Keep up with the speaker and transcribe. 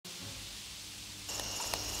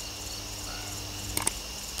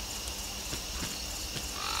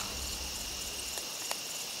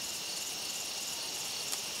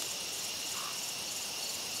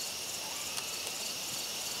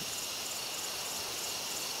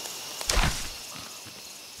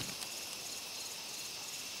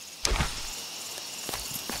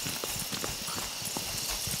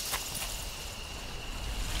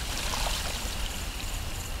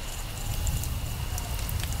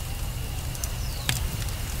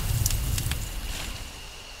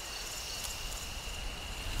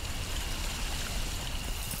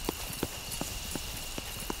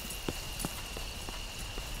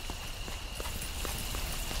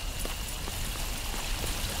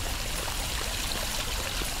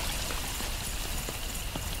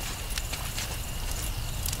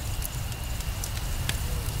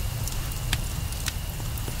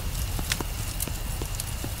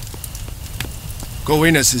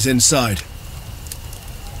Corvinus is inside.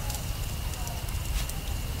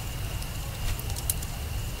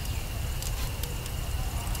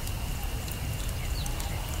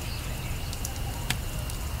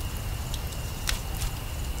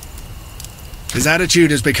 His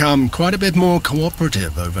attitude has become quite a bit more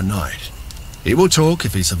cooperative overnight. He will talk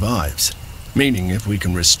if he survives, meaning if we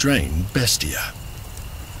can restrain Bestia.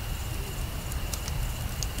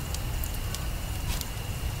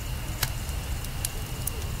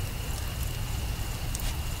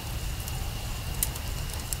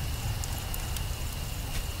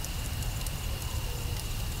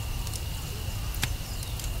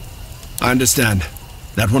 I understand.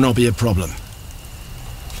 That will not be a problem.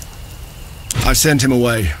 I've sent him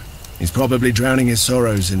away. He's probably drowning his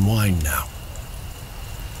sorrows in wine now.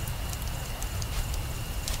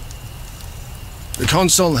 The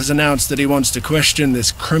consul has announced that he wants to question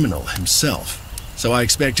this criminal himself, so I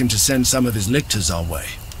expect him to send some of his lictors our way.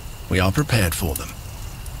 We are prepared for them.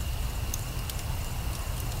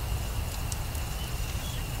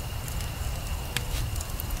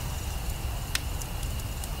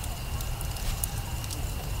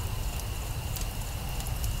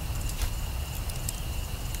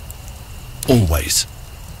 Always.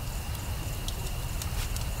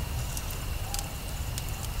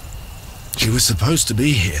 She was supposed to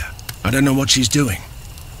be here. I don't know what she's doing.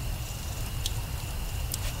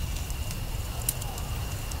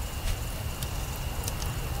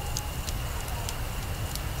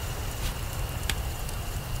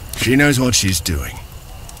 She knows what she's doing.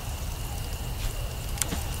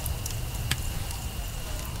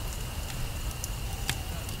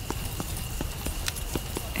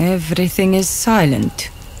 Everything is silent.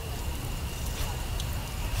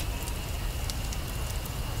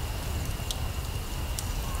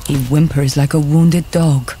 He whimpers like a wounded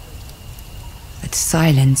dog, but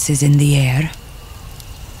silence is in the air.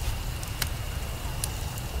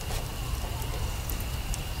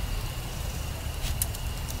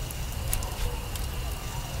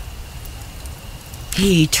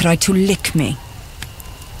 He tried to lick me.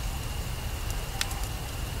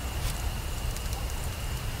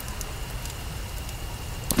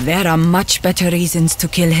 There are much better reasons to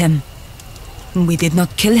kill him. We did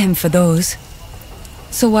not kill him for those.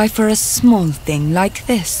 So why for a small thing like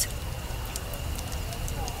this?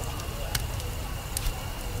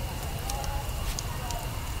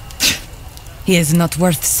 He is not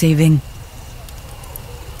worth saving.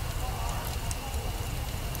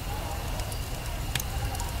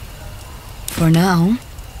 For now,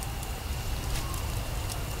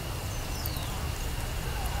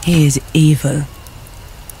 he is evil.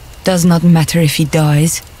 Does not matter if he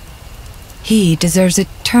dies. He deserves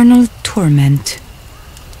eternal torment.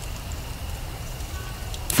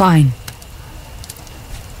 Fine.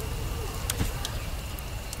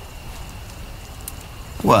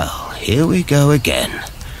 Well, here we go again.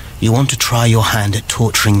 You want to try your hand at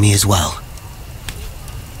torturing me as well?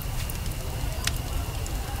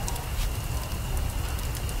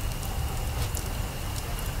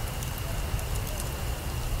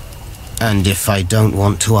 And if I don't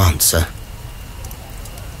want to answer?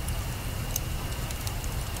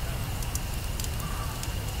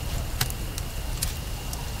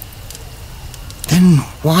 Then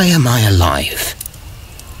why am I alive?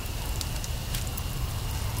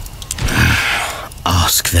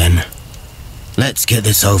 Ask then. Let's get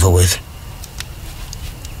this over with.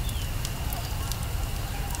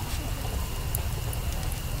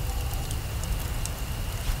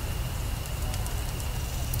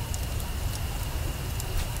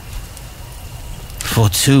 For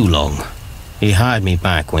too long, he hired me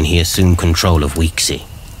back when he assumed control of Weeksy.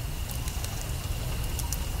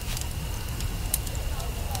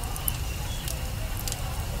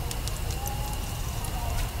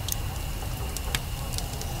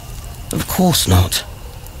 Of course not.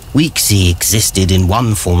 Weeksy existed in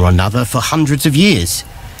one form or another for hundreds of years.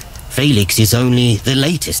 Felix is only the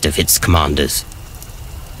latest of its commanders.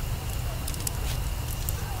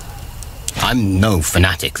 I'm no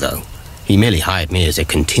fanatic, though. He merely hired me as a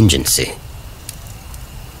contingency.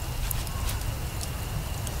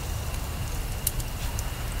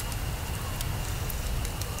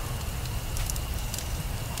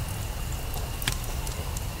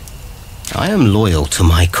 I am loyal to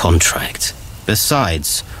my contract.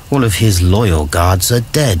 Besides, all of his loyal guards are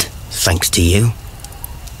dead, thanks to you.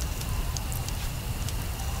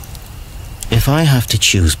 If I have to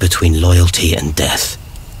choose between loyalty and death,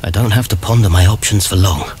 I don't have to ponder my options for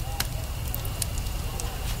long.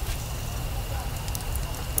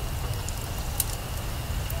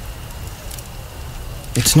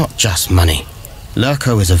 It's not just money.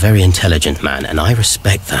 Lurko is a very intelligent man, and I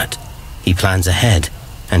respect that. He plans ahead,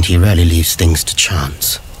 and he rarely leaves things to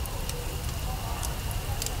chance.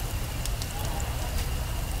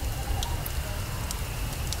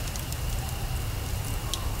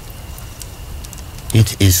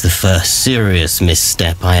 It is the first serious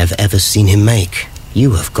misstep I have ever seen him make.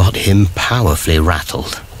 You have got him powerfully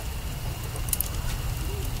rattled.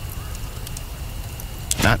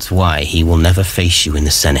 That's why he will never face you in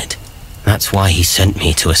the Senate. That's why he sent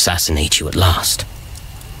me to assassinate you at last.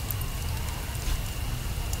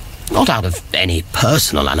 Not out of any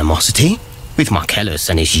personal animosity. With Marcellus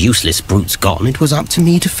and his useless brutes gone, it was up to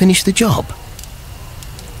me to finish the job.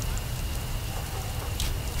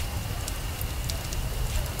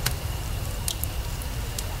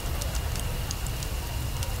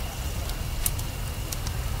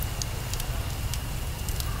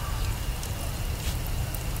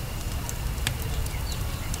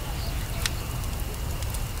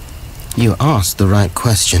 You asked the right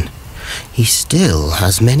question. He still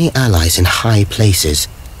has many allies in high places.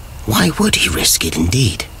 Why would he risk it,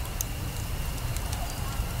 indeed?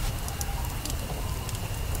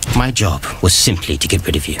 My job was simply to get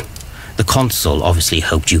rid of you. The consul obviously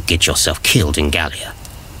hoped you'd get yourself killed in Gallia.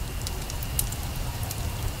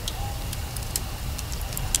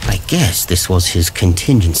 I guess this was his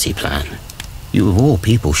contingency plan. You of all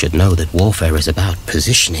people should know that warfare is about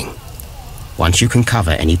positioning. Once you can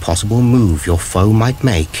cover any possible move your foe might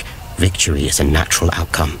make, victory is a natural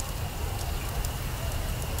outcome.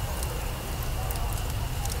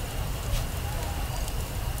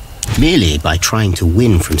 Merely by trying to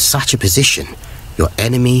win from such a position, your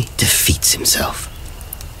enemy defeats himself.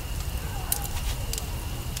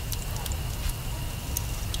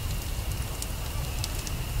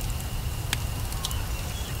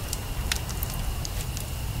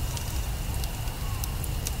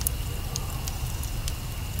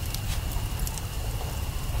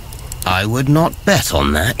 I would not bet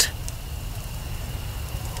on that.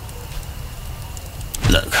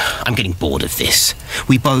 Look, I'm getting bored of this.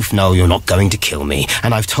 We both know you're not going to kill me,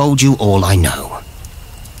 and I've told you all I know.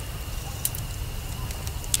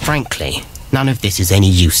 Frankly, none of this is any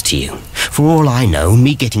use to you. For all I know,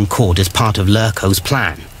 me getting caught is part of Lurko's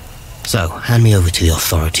plan. So, hand me over to the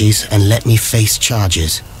authorities and let me face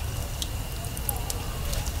charges.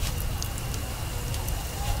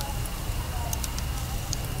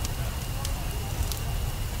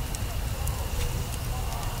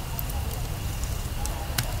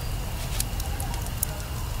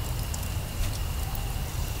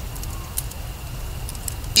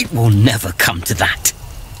 It will never come to that.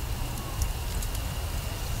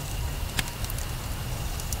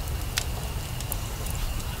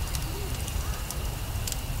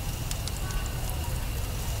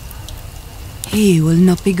 He will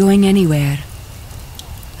not be going anywhere.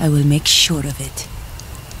 I will make sure of it.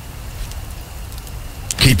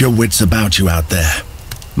 Keep your wits about you out there,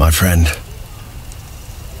 my friend.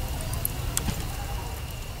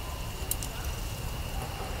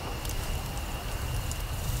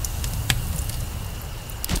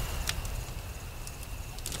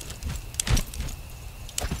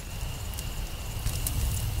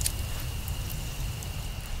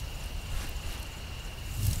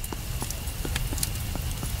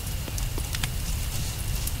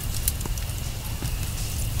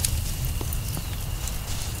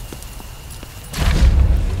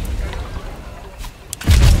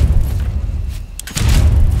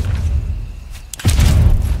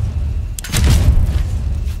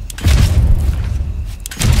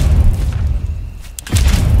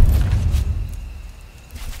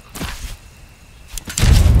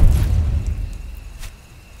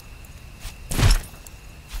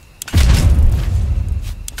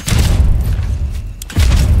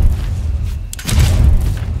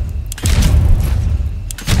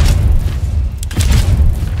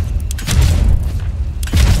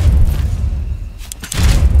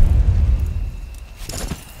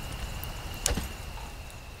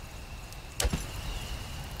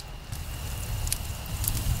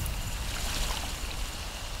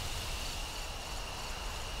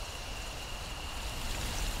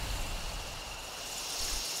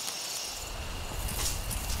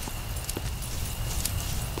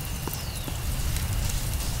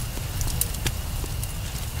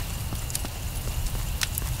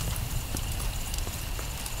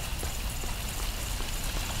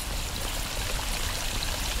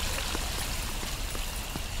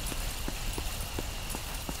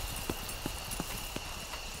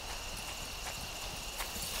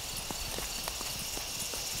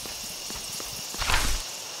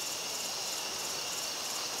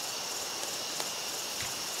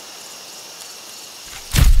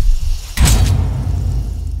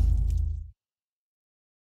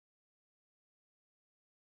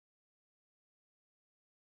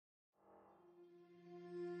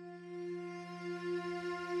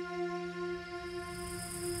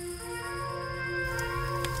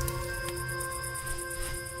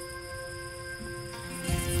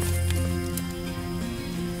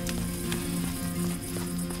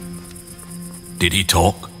 Did he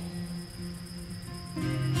talk?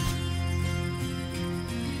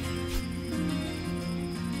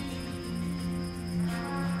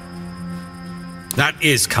 That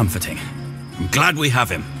is comforting. I'm glad we have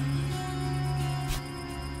him.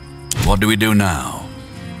 What do we do now?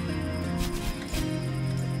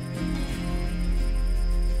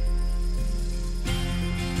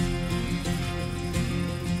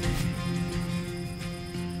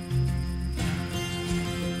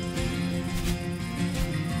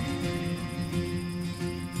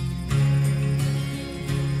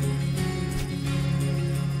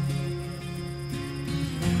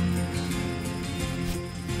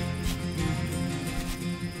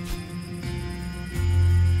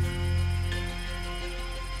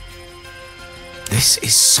 This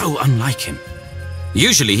is so unlike him.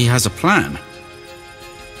 Usually he has a plan.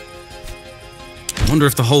 I wonder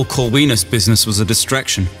if the whole Corvinus business was a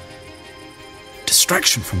distraction.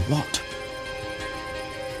 Distraction from what?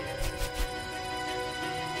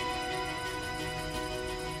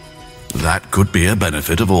 That could be a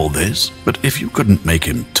benefit of all this, but if you couldn't make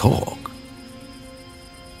him talk...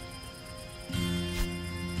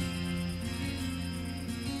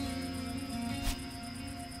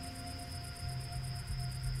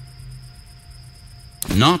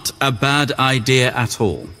 Not a bad idea at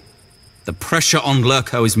all. The pressure on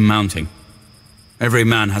Lurko is mounting. Every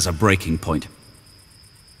man has a breaking point.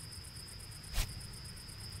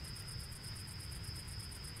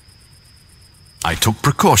 I took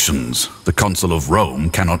precautions. The Consul of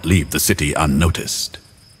Rome cannot leave the city unnoticed.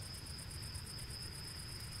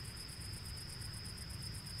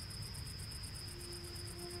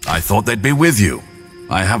 I thought they'd be with you.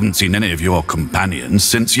 I haven't seen any of your companions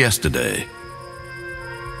since yesterday.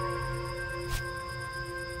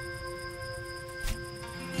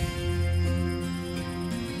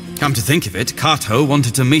 Come to think of it, Cato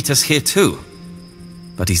wanted to meet us here too.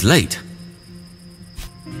 But he's late.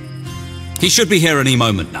 He should be here any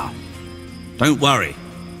moment now. Don't worry.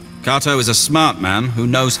 Cato is a smart man who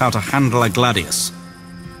knows how to handle a gladius.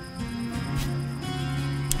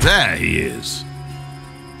 There he is.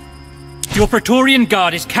 Your Praetorian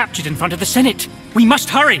Guard is captured in front of the Senate. We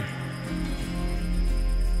must hurry!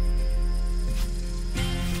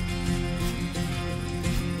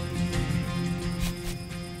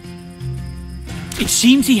 It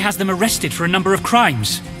seems he has them arrested for a number of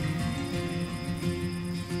crimes.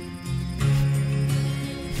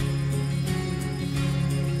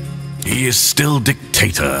 He is still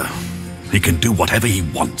dictator. He can do whatever he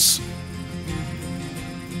wants.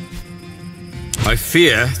 I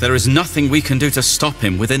fear there is nothing we can do to stop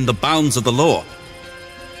him within the bounds of the law.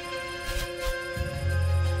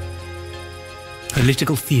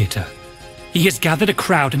 Political theatre. He has gathered a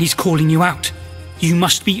crowd and he's calling you out. You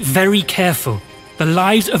must be very careful. The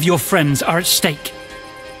lives of your friends are at stake.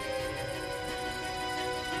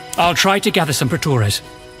 I'll try to gather some praetores.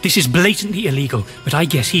 This is blatantly illegal, but I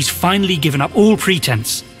guess he's finally given up all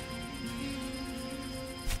pretense.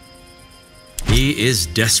 He is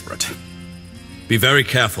desperate. Be very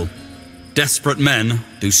careful. Desperate men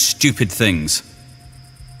do stupid things.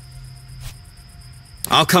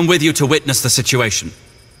 I'll come with you to witness the situation.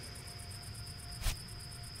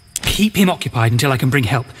 Keep him occupied until I can bring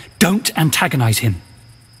help. Don't antagonize him.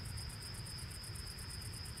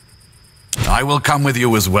 I will come with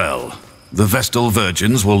you as well. The Vestal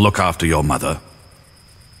Virgins will look after your mother.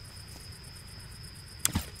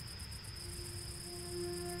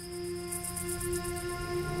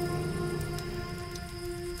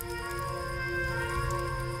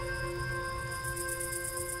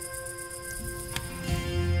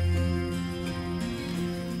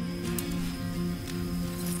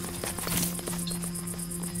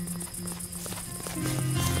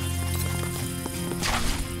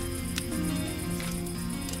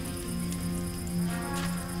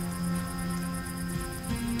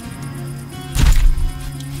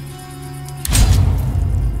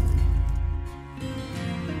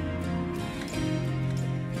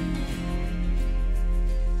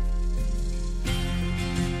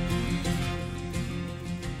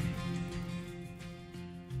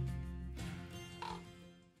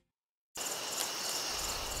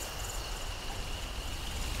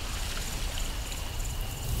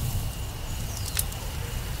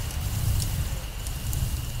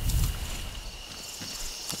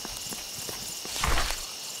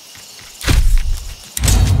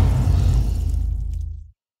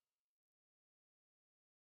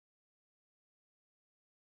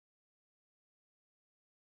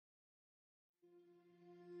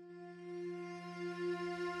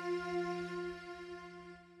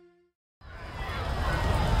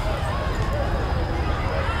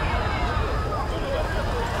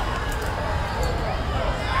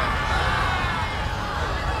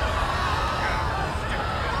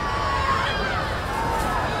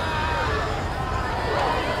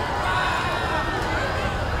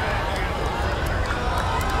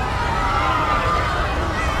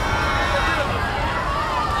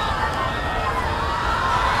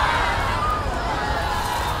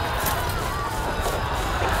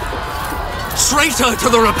 Traitor to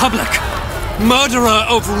the Republic! Murderer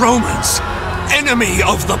of Romans! Enemy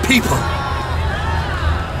of the people!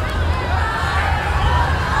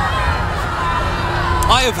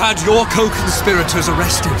 I have had your co-conspirators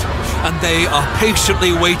arrested, and they are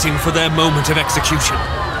patiently waiting for their moment of execution.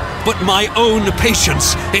 But my own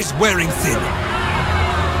patience is wearing thin.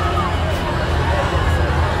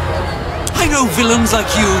 I know villains like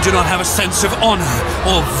you do not have a sense of honor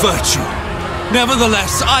or virtue.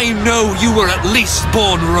 Nevertheless, I know you were at least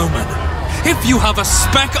born Roman. If you have a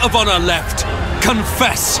speck of honor left,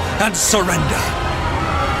 confess and surrender.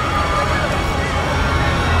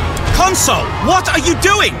 Consul, what are you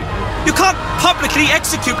doing? You can't publicly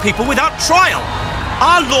execute people without trial.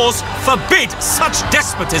 Our laws forbid such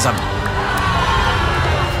despotism.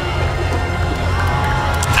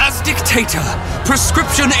 As dictator,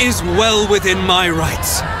 prescription is well within my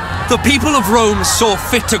rights. The people of Rome saw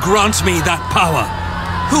fit to grant me that power.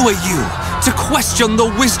 Who are you to question the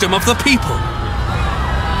wisdom of the people?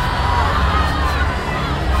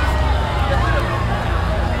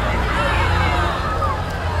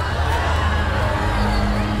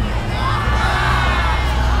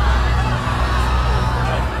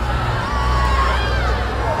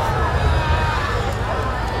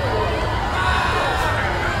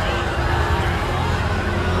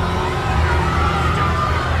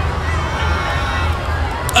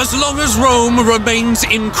 As long as Rome remains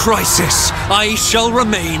in crisis, I shall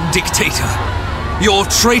remain dictator. Your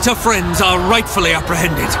traitor friends are rightfully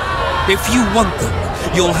apprehended. If you want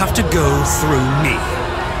them, you'll have to go through me.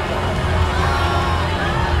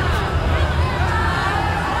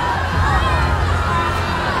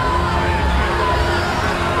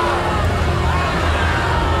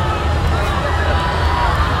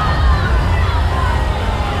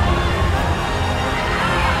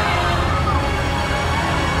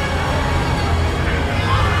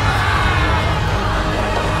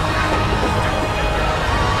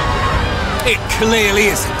 It clearly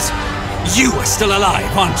isn't. You are still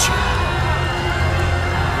alive, aren't you?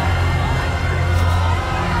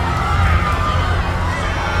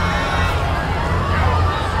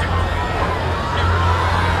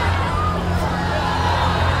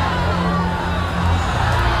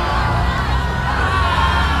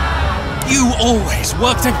 You always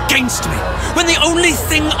worked against me, when the only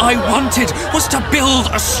thing I wanted was to build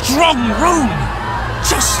a strong Rome.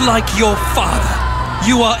 Just like your father.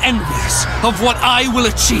 You are envious of what I will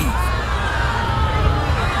achieve.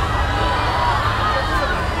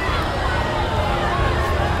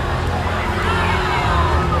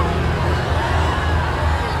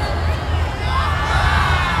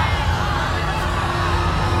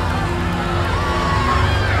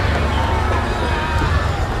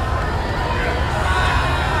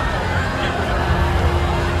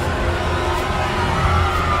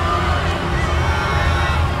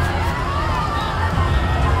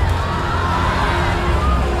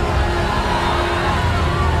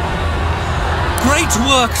 Great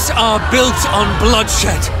works are built on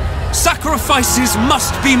bloodshed. Sacrifices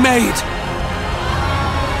must be made.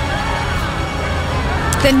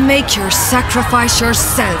 Then make your sacrifice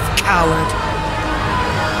yourself, coward.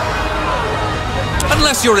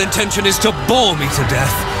 Unless your intention is to bore me to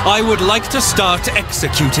death, I would like to start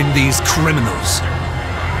executing these criminals.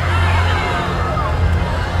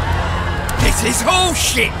 This is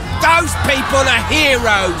horseshit! Those people are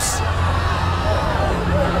heroes!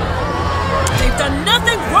 They've done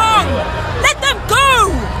nothing wrong! Let them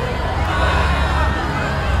go!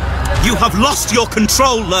 You have lost your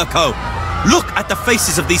control, Lurko. Look at the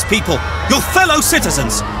faces of these people, your fellow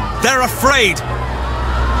citizens. They're afraid.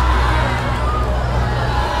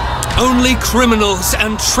 Only criminals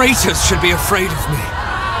and traitors should be afraid of me.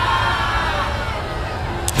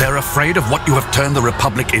 They're afraid of what you have turned the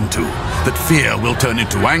Republic into. That fear will turn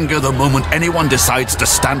into anger the moment anyone decides to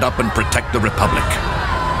stand up and protect the Republic.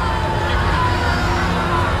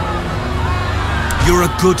 You're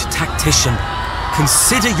a good tactician.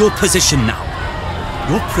 Consider your position now.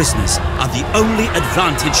 Your prisoners are the only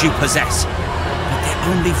advantage you possess. But they're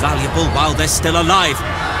only valuable while they're still alive.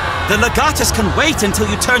 The legatus can wait until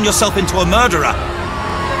you turn yourself into a murderer.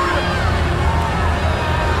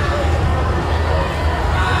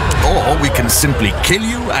 Or we can simply kill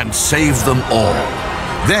you and save them all.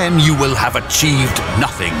 Then you will have achieved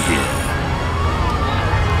nothing here.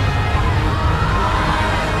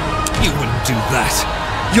 You wouldn't do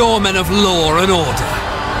that. You're men of law and order.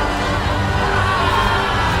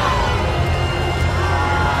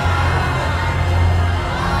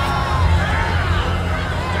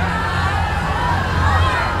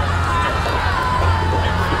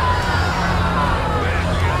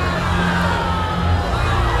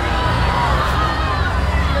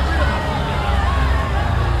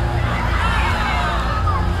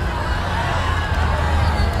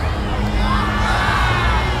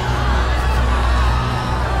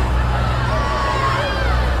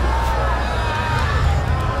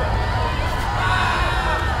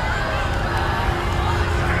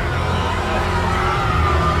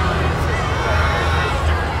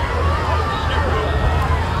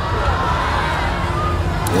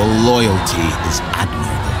 Your loyalty is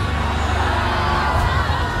admirable.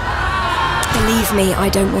 Believe me, I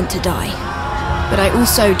don't want to die. But I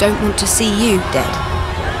also don't want to see you dead.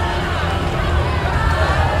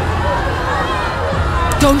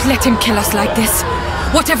 Don't let him kill us like this.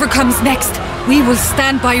 Whatever comes next, we will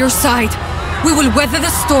stand by your side. We will weather the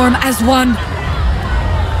storm as one.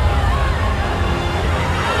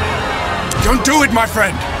 Don't do it, my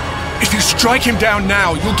friend! If you strike him down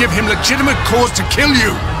now, you'll give him legitimate cause to kill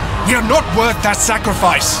you! We are not worth that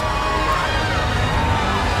sacrifice!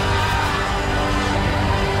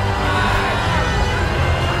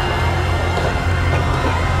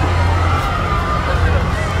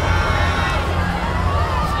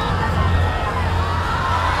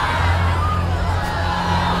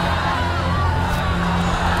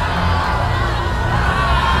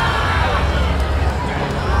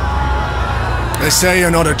 They say you're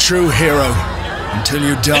not a true hero until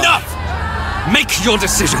you die. Enough! Make your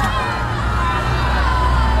decision!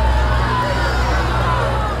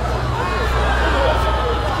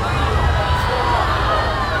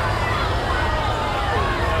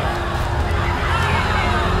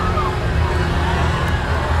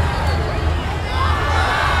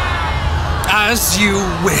 As you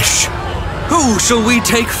wish. Who shall we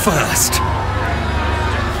take first?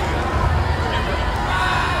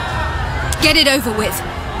 Get it over with.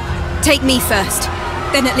 Take me first.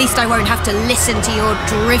 Then at least I won't have to listen to your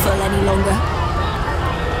drivel any longer.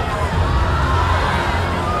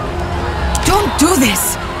 Don't do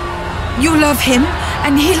this! You love him,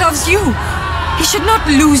 and he loves you. He should not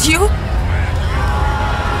lose you.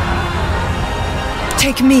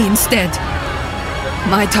 Take me instead.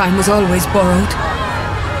 My time was always borrowed.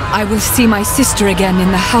 I will see my sister again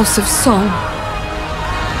in the House of Song.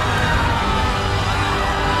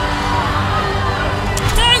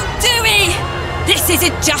 This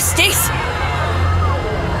isn't justice!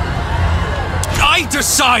 I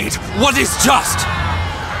decide what is just!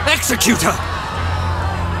 Execute her!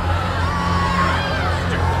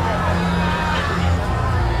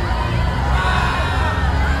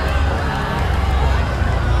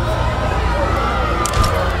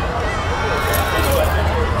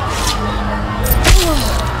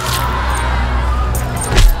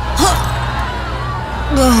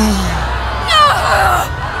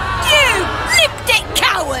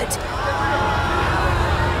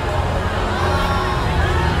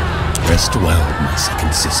 Rest well, my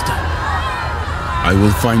second sister. I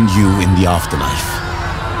will find you in the afterlife,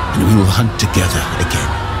 and we will hunt together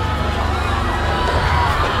again.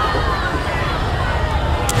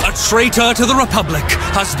 A traitor to the Republic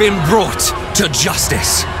has been brought to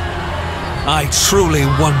justice. I truly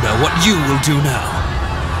wonder what you will do now.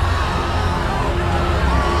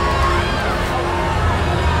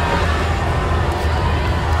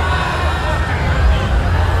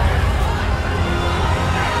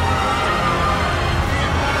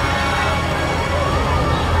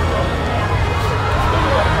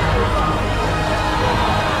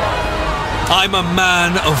 I'm a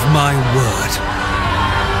man of my word.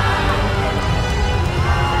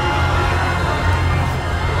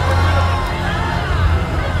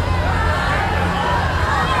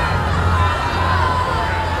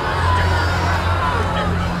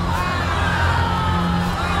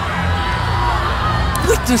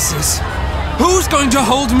 Witnesses? Who's going to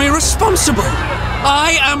hold me responsible?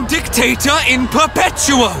 I am dictator in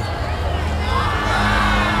perpetuo!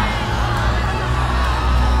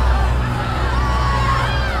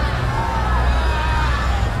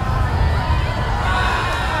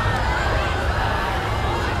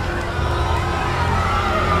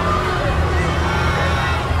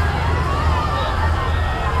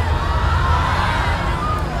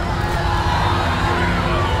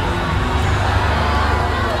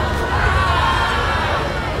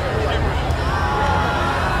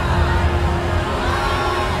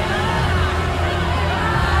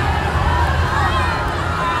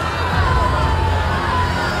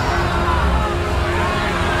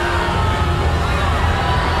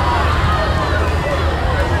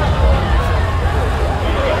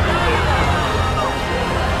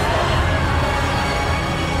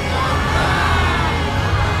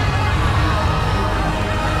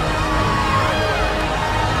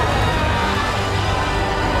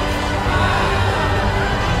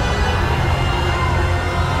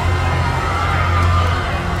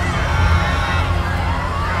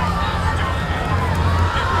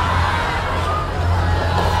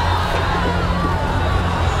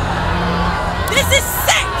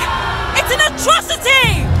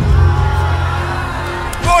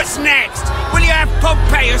 What's next? Will you have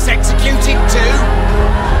Pompeius executed too?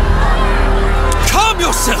 Calm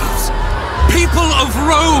yourselves! People people of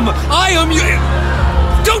Rome, I am you.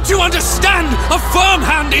 Don't you understand? A firm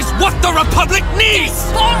hand is what the Republic needs!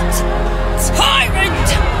 What? Tyrant!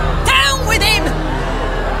 Down with him!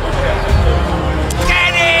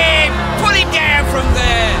 Get him! Pull him down from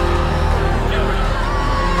there!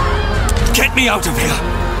 Get me out of here!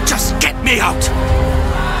 Just get me out!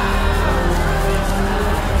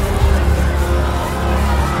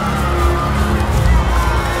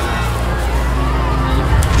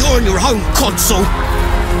 You're on your own, consul!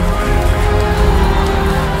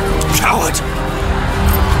 Coward!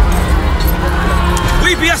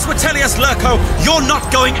 Webius Vitellius Lurco, you're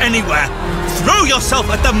not going anywhere! Throw yourself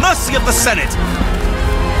at the mercy of the Senate!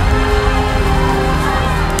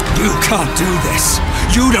 You can't do this!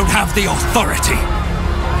 You don't have the authority!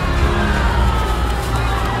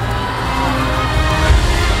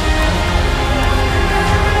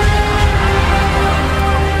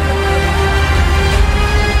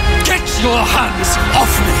 Get your hands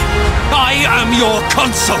off me! I am your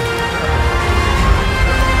consul!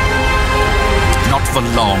 Not for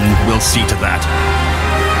long, we'll see to that.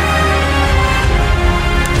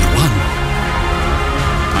 You won.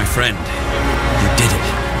 My friend, you did it.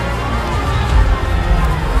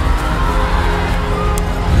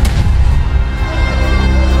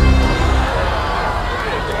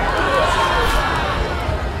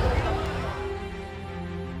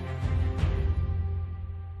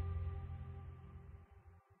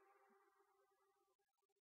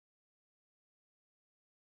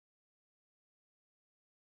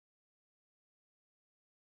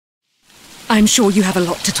 I'm sure you have a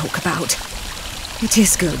lot to talk about. It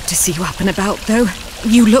is good to see you up and about, though.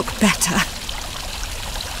 You look better.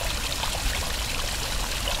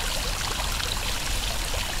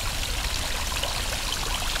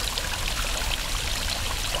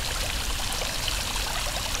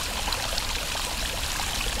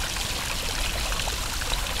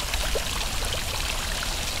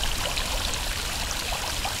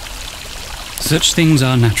 Such things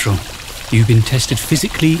are natural. You've been tested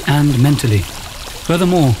physically and mentally.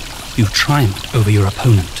 Furthermore, you triumphed over your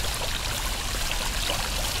opponent.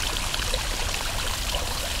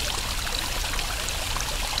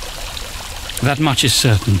 That much is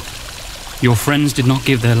certain. Your friends did not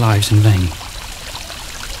give their lives in vain.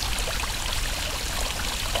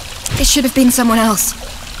 It should have been someone else.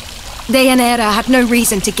 Deianira had no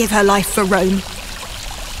reason to give her life for Rome.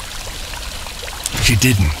 She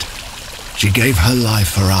didn't. She gave her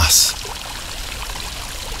life for us.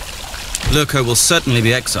 Lurco will certainly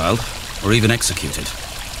be exiled, or even executed.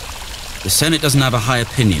 The Senate doesn't have a high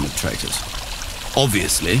opinion of traitors.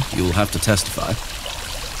 Obviously, you'll have to testify.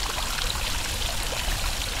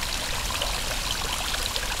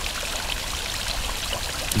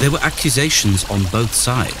 There were accusations on both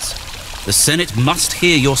sides. The Senate must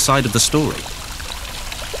hear your side of the story.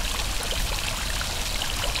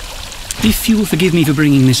 If you will forgive me for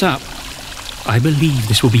bringing this up, I believe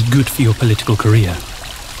this will be good for your political career.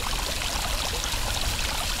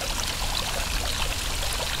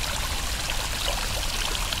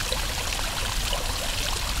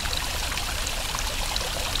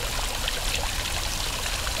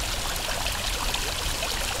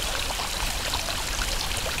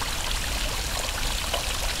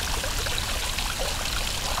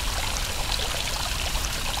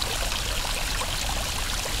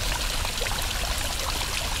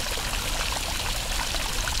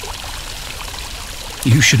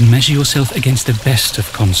 You should measure yourself against the best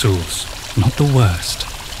of consuls, not the worst.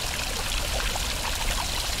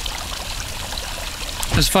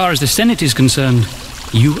 As far as the Senate is concerned,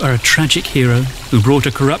 you are a tragic hero who brought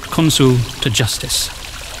a corrupt consul to justice.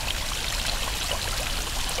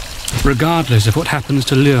 Regardless of what happens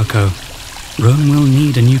to Lurco, Rome will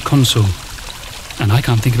need a new consul, and I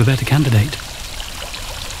can't think of a better candidate.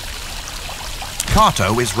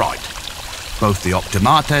 Cato is right. Both the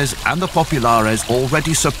Optimates and the Populares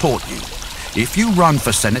already support you. If you run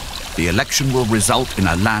for Senate, the election will result in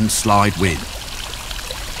a landslide win.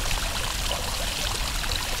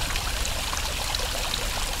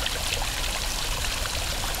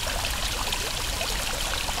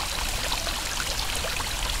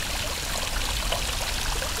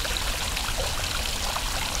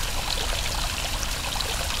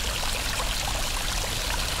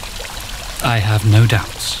 I have no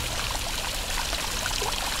doubts.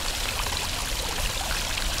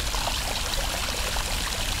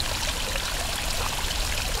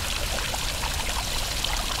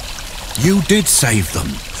 You did save them.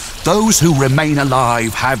 Those who remain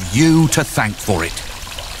alive have you to thank for it.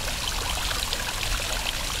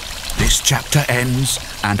 This chapter ends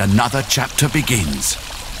and another chapter begins.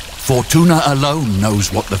 Fortuna alone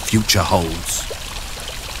knows what the future holds.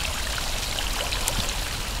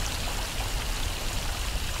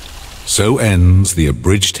 So ends the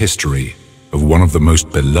abridged history of one of the most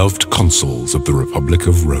beloved consuls of the Republic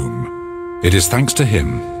of Rome. It is thanks to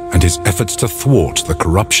him and his efforts to thwart the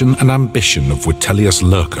corruption and ambition of Vitellius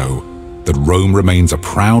Lurco that Rome remains a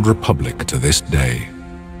proud republic to this day.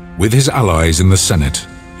 With his allies in the Senate,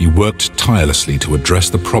 he worked tirelessly to address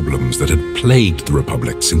the problems that had plagued the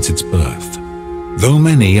Republic since its birth. Though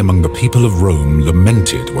many among the people of Rome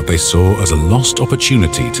lamented what they saw as a lost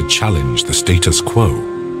opportunity to challenge the status quo,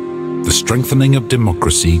 the strengthening of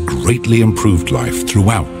democracy greatly improved life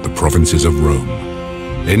throughout the provinces of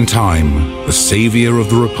Rome. In time, the savior of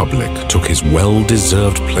the Republic took his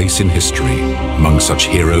well-deserved place in history among such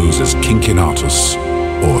heroes as Cincinnatus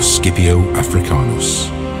or Scipio Africanus.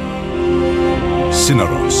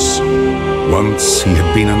 Cinyros. Once he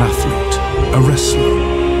had been an athlete, a wrestler,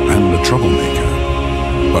 and a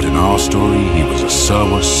troublemaker. But in our story, he was a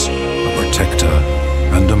servus, a protector,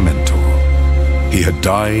 and a mentor. He had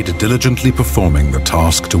died diligently performing the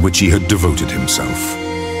task to which he had devoted himself,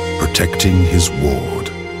 protecting his ward.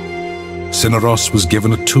 Cinyros was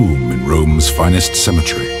given a tomb in Rome's finest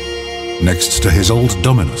cemetery, next to his old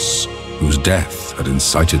dominus, whose death had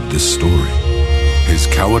incited this story. His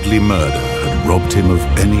cowardly murder had robbed him of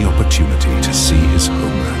any opportunity to see his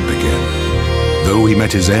homeland again. Though he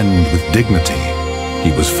met his end with dignity,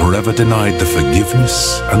 he was forever denied the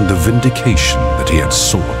forgiveness and the vindication that he had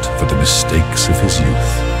sought for the mistakes of his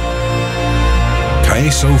youth.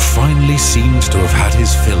 Caeso finally seemed to have had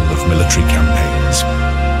his fill of military campaigns.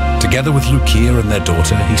 Together with Lucia and their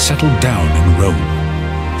daughter, he settled down in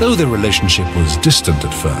Rome. Though their relationship was distant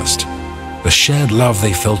at first, the shared love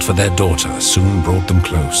they felt for their daughter soon brought them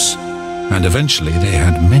close, and eventually they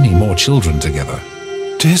had many more children together.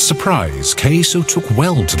 To his surprise, Caeso took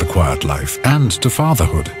well to the quiet life and to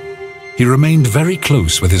fatherhood. He remained very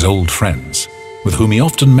close with his old friends, with whom he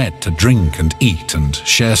often met to drink and eat and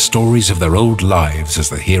share stories of their old lives as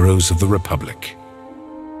the heroes of the Republic.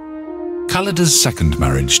 Callida's second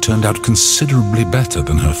marriage turned out considerably better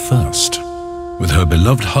than her first. With her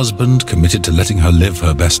beloved husband committed to letting her live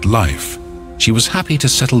her best life, she was happy to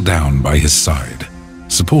settle down by his side,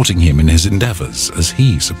 supporting him in his endeavors as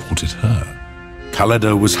he supported her.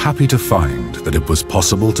 Callida was happy to find that it was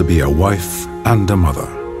possible to be a wife and a mother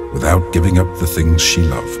without giving up the things she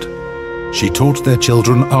loved. She taught their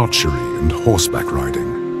children archery and horseback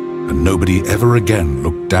riding, and nobody ever again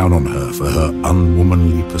looked down on her for her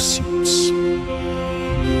unwomanly pursuits.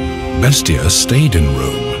 Bestia stayed in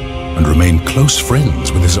Rome and remained close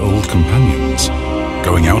friends with his old companions,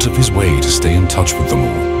 going out of his way to stay in touch with them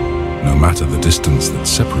all, no matter the distance that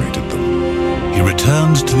separated them. He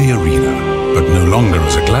returned to the arena, but no longer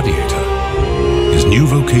as a gladiator. His new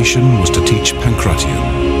vocation was to teach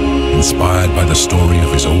Pancration, inspired by the story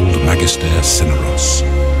of his old magister Cinyros.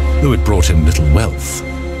 Though it brought him little wealth,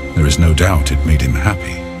 there is no doubt it made him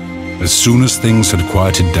happy. As soon as things had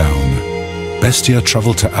quieted down, Bestia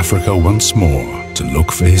traveled to Africa once more to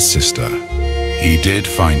look for his sister. He did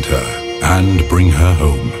find her and bring her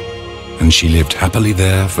home, and she lived happily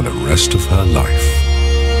there for the rest of her life.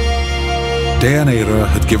 Deianira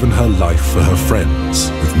had given her life for her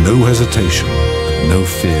friends with no hesitation and no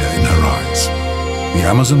fear in her eyes. The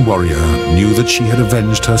Amazon warrior knew that she had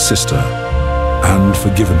avenged her sister and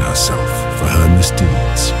forgiven herself for her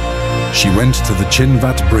misdeeds. She went to the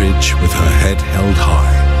Chinvat bridge with her head held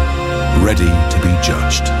high, ready to be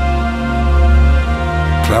judged.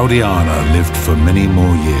 Claudiana lived for many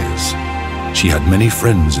more years. She had many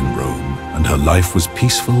friends in Rome, and her life was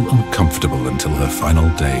peaceful and comfortable until her final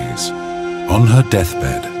days. On her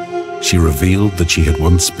deathbed, she revealed that she had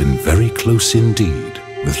once been very close indeed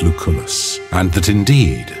with Lucullus, and that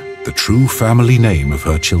indeed the true family name of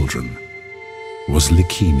her children was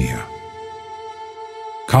Licenia.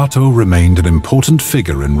 Cato remained an important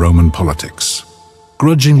figure in Roman politics,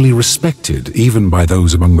 grudgingly respected even by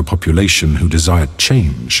those among the population who desired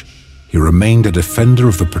change. He remained a defender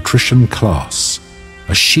of the patrician class,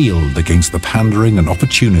 a shield against the pandering and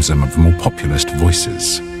opportunism of the more populist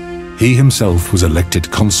voices. He himself was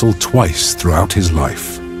elected consul twice throughout his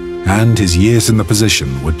life, and his years in the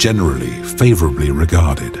position were generally favorably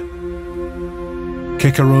regarded.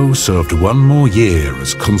 Cicero served one more year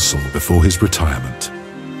as consul before his retirement.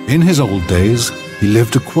 In his old days, he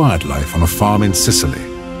lived a quiet life on a farm in Sicily,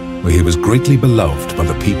 where he was greatly beloved by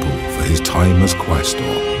the people for his time as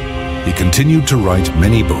quaestor. He continued to write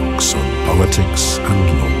many books on politics and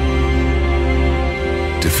law.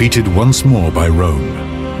 Defeated once more by Rome,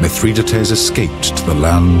 Mithridates escaped to the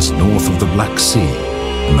lands north of the Black Sea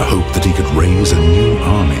in the hope that he could raise a new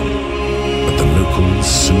army. but the locals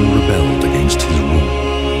soon rebelled against his rule.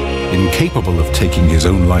 Incapable of taking his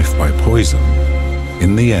own life by poison,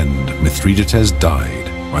 in the end, Mithridates died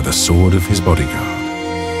by the sword of his bodyguard.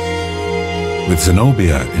 With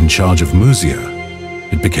Zenobia in charge of Mysia,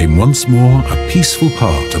 it became once more a peaceful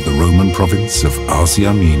part of the Roman province of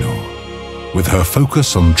Asia Minor. With her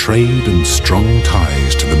focus on trade and strong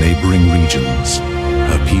ties to the neighboring regions,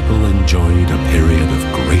 her people enjoyed a period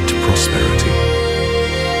of great prosperity.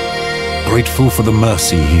 Grateful for the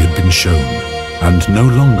mercy he had been shown, and no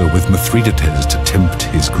longer with Mithridates to tempt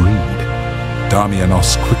his greed,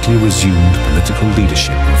 Damianos quickly resumed political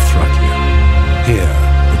leadership of Thracia. Here,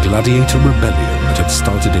 the gladiator rebellion that had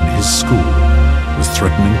started in his school was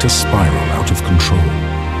threatening to spiral out of control.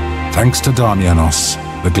 Thanks to Damianos,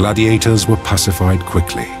 the gladiators were pacified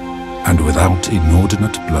quickly, and without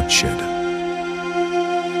inordinate bloodshed.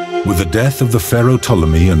 With the death of the Pharaoh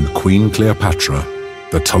Ptolemy and Queen Cleopatra,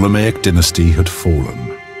 the Ptolemaic dynasty had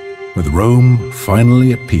fallen. With Rome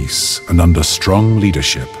finally at peace and under strong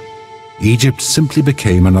leadership, Egypt simply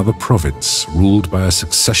became another province ruled by a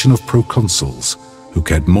succession of proconsuls who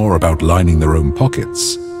cared more about lining their own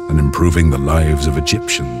pockets and improving the lives of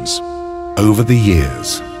Egyptians. Over the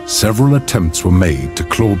years, several attempts were made to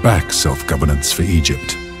claw back self-governance for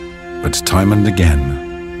Egypt, but time and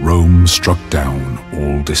again, Rome struck down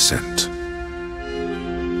all dissent.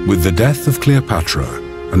 With the death of Cleopatra,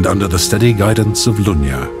 and under the steady guidance of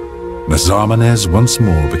Lunya, Nazarmanes once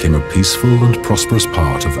more became a peaceful and prosperous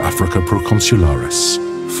part of Africa Proconsularis,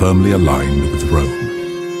 firmly aligned with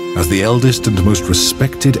Rome. As the eldest and most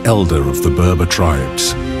respected elder of the Berber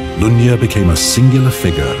tribes, Lunya became a singular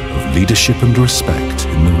figure of leadership and respect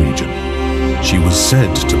in the region. She was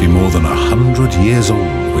said to be more than 100 years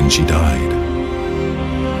old when she died.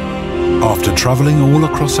 After traveling all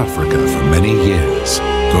across Africa for many years,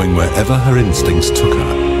 going wherever her instincts took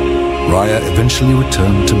her, Raya eventually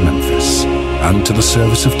returned to Memphis and to the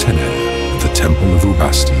service of Tener at the Temple of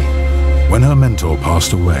Ubasti. When her mentor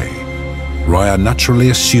passed away, Raya naturally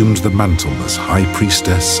assumed the mantle as High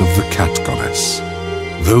Priestess of the Cat Goddess.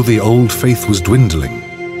 Though the old faith was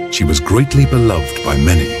dwindling, she was greatly beloved by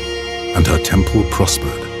many, and her temple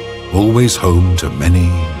prospered, always home to many,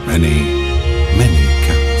 many, many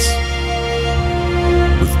cats.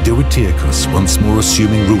 With Diwydiachus once more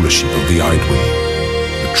assuming rulership of the Aedui,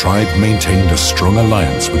 the tribe maintained a strong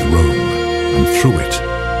alliance with Rome, and through it,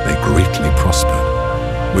 they greatly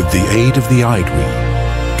prospered. With the aid of the Aedui,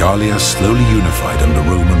 Gallia slowly unified under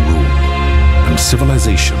Roman rule, and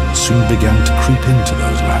civilization soon began to creep into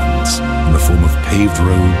those lands in the form of paved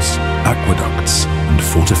roads, aqueducts, and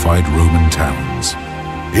fortified Roman towns.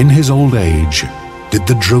 In his old age, did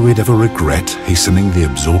the Druid ever regret hastening the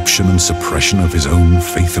absorption and suppression of his own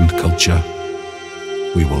faith and culture?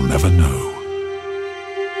 We will never know.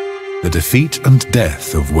 The defeat and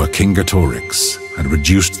death of Vercingetorix had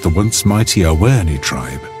reduced the once mighty Awerni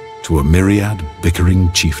tribe to a myriad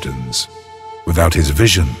bickering chieftains. Without his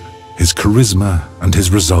vision, his charisma, and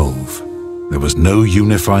his resolve, there was no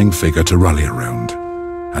unifying figure to rally around,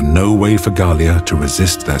 and no way for Gallia to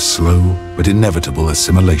resist their slow but inevitable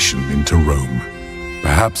assimilation into Rome.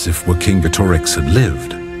 Perhaps if Vercingetorix had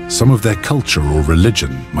lived, some of their culture or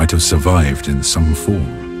religion might have survived in some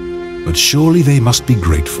form. But surely they must be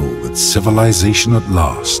grateful that civilization at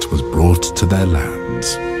last was brought to their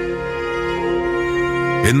lands.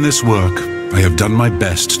 In this work, I have done my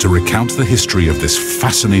best to recount the history of this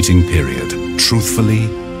fascinating period, truthfully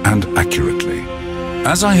and accurately.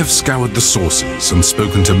 As I have scoured the sources and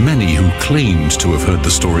spoken to many who claimed to have heard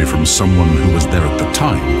the story from someone who was there at the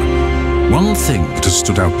time, one thing that has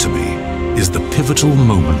stood out to me is the pivotal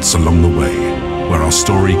moments along the way where our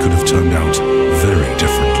story could have turned out very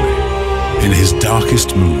differently. In his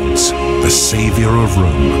darkest moods, the savior of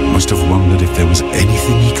Rome must have wondered if there was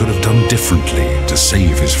anything he could have done differently to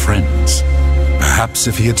save his friends. Perhaps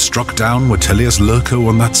if he had struck down Vitellius Lurco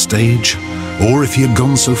on that stage, or if he had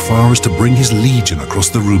gone so far as to bring his legion across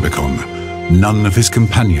the Rubicon, none of his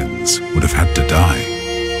companions would have had to die.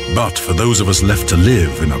 But for those of us left to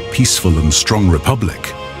live in a peaceful and strong republic,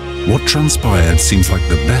 what transpired seems like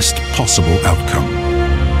the best possible outcome.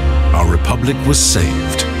 Our republic was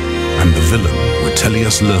saved, and the villain,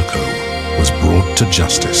 Vitellius Lurco, was brought to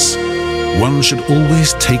justice. One should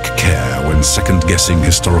always take care when second-guessing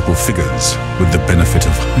historical figures with the benefit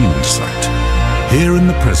of hindsight. Here in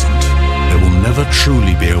the present, there will never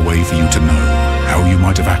truly be a way for you to know how you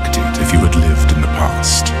might have acted if you had lived in the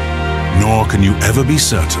past. Nor can you ever be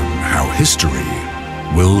certain how history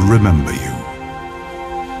will remember you.